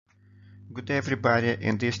Good day everybody.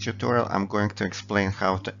 In this tutorial I'm going to explain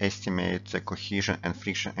how to estimate the cohesion and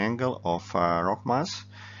friction angle of rock mass.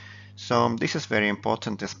 So this is very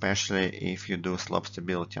important, especially if you do slope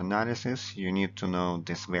stability analysis. You need to know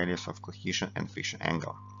these values of cohesion and friction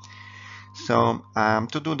angle. So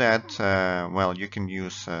to do that, well, you can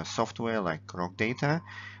use software like rock data,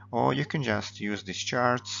 or you can just use these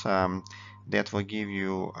charts that will give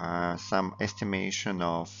you some estimation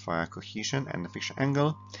of cohesion and friction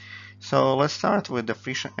angle. So let's start with the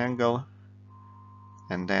friction angle,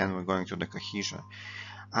 and then we're going to the cohesion.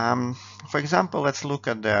 For example, let's look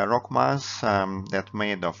at the rock mass that's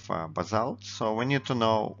made of basalt. So we need to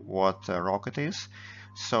know what rock it is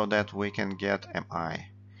so that we can get MI.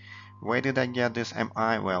 Where did I get this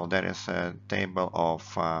MI? Well, there is a table of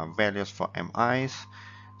values for MIs.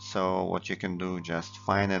 So what you can do, just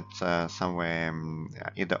find it somewhere,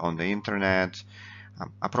 either on the internet.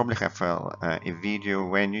 I probably have a video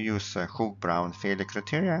when you use Hooke-Brown failure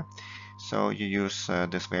criteria. So you use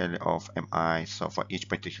this value of MI. So for each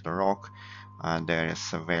particular rock, there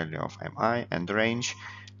is a value of MI and the range.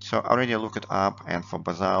 So I already look it up, and for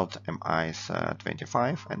basalt, MI is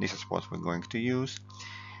 25, and this is what we're going to use.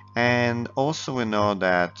 And also we know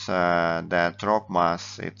that that rock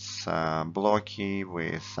mass, it's blocky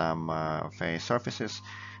with some phase surfaces,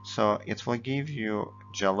 so it will give you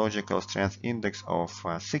geological strength index of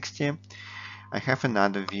 60. I have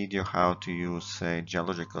another video how to use a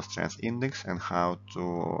geological strength index and how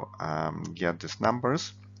to get these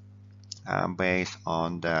numbers based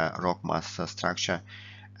on the rock mass structure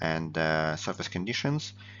and surface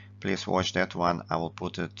conditions. Please watch that one. I will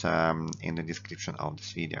put it in the description of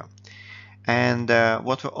this video. And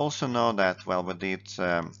what we also know that, well, we did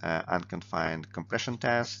unconfined compression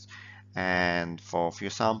tests, and for a few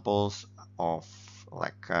samples of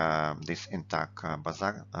like these intact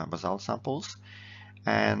basalt samples,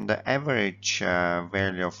 and the average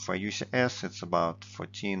value of UCS, it's about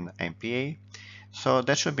 14 MPa. So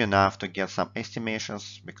that should be enough to get some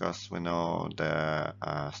estimations, because we know the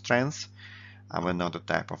strength, we know the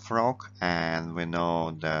type of rock, and we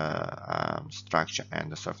know the structure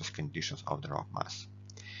and the surface conditions of the rock mass.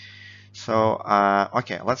 So,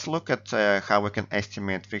 okay, let's look at how we can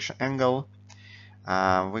estimate friction angle.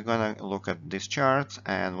 We're gonna look at this chart,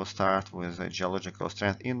 and we'll start with the geological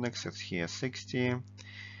strength index. It's here 60,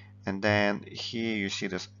 and then here you see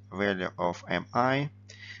this value of MI.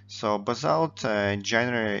 So basalt,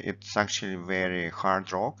 generally, it's actually very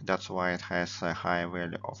hard rock. That's why it has a high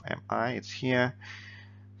value of MI. It's here.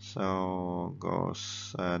 So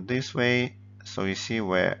goes this way. So you see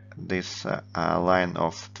where this line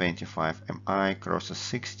of 25 MI crosses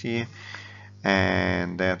 60,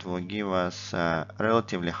 and that will give us a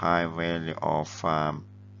relatively high value of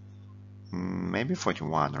maybe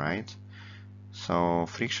 41, right? So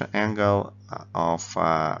friction angle of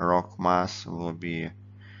rock mass will be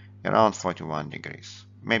around 41 degrees,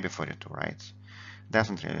 maybe 42, right?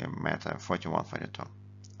 Doesn't really matter, 41, 42.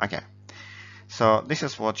 Okay, so this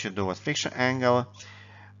is what you do with friction angle.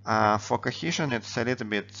 For cohesion, it's a little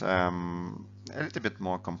bit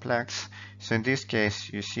more complex. So in this case,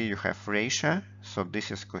 you see you have ratio. So this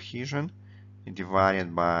is cohesion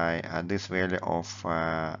divided by this value of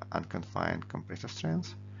unconfined compressive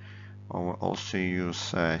strength. Or we also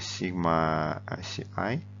use sigma Ci.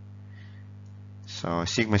 So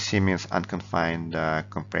sigma C means unconfined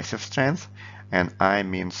compressive strength, and I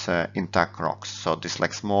means intact rocks. So these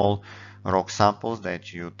like small rock samples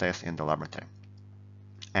that you test in the laboratory.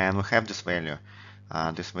 And we have this value.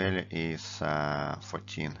 This value is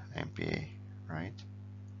 14 MPa, right?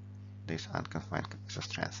 This unconfined compressive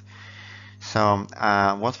strength. So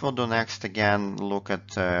what we'll do next, again, look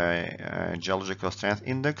at geological strength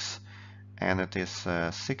index, and it is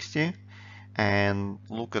 60. And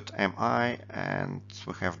look at MI, and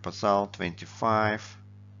we have basalt 25.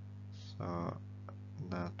 So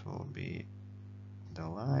that will be the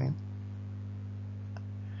line.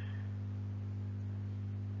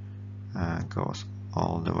 Goes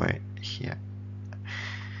all the way here.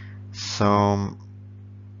 So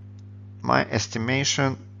my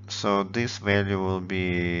estimation, so this value will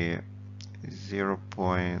be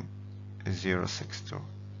 0.062.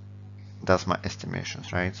 That's my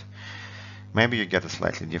estimations, right? Maybe you get a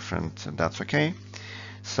slightly different, that's okay.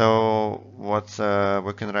 So what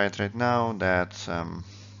we can write right now, that I'm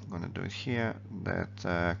going to do it here, that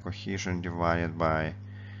cohesion divided by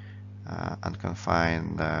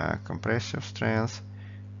unconfined compressive strength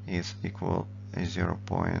is equal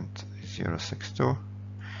 0.062,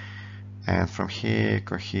 and from here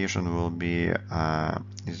cohesion will be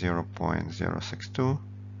 0.062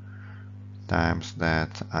 times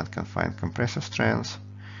that unconfined compressive strength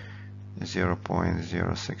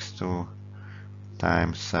 0.062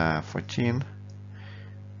 times 14,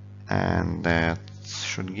 and that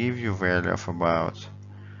should give you value of about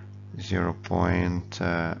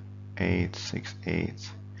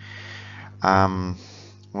 0.868.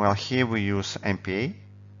 Well, here we use MPa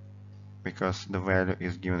because the value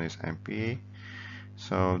is given as MPa.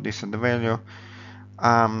 So this is the value.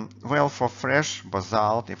 Well, for fresh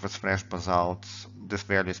basalt, if it's fresh basalt, this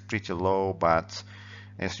value is pretty low, but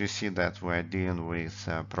as you see that we're dealing with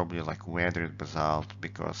probably like weathered basalt,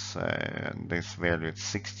 because this value is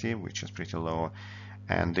 60, which is pretty low,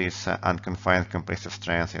 and this unconfined compressive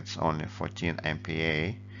strength, it's only 14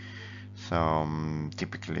 MPa. So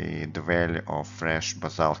typically the value of fresh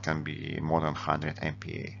basalt can be more than 100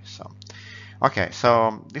 MPa. So okay,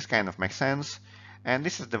 so this kind of makes sense. And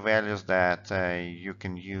this is the values that you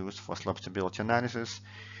can use for slope stability analysis.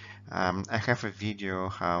 I have a video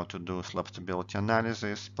how to do slope stability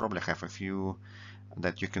analysis. Probably have a few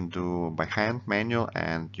that you can do by hand, manual,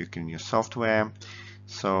 and you can use software.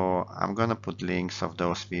 So I'm gonna put links of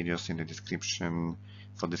those videos in the description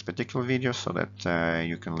for this particular video so that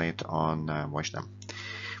you can later on watch them.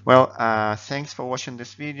 Well, thanks for watching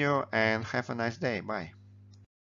this video and have a nice day. Bye.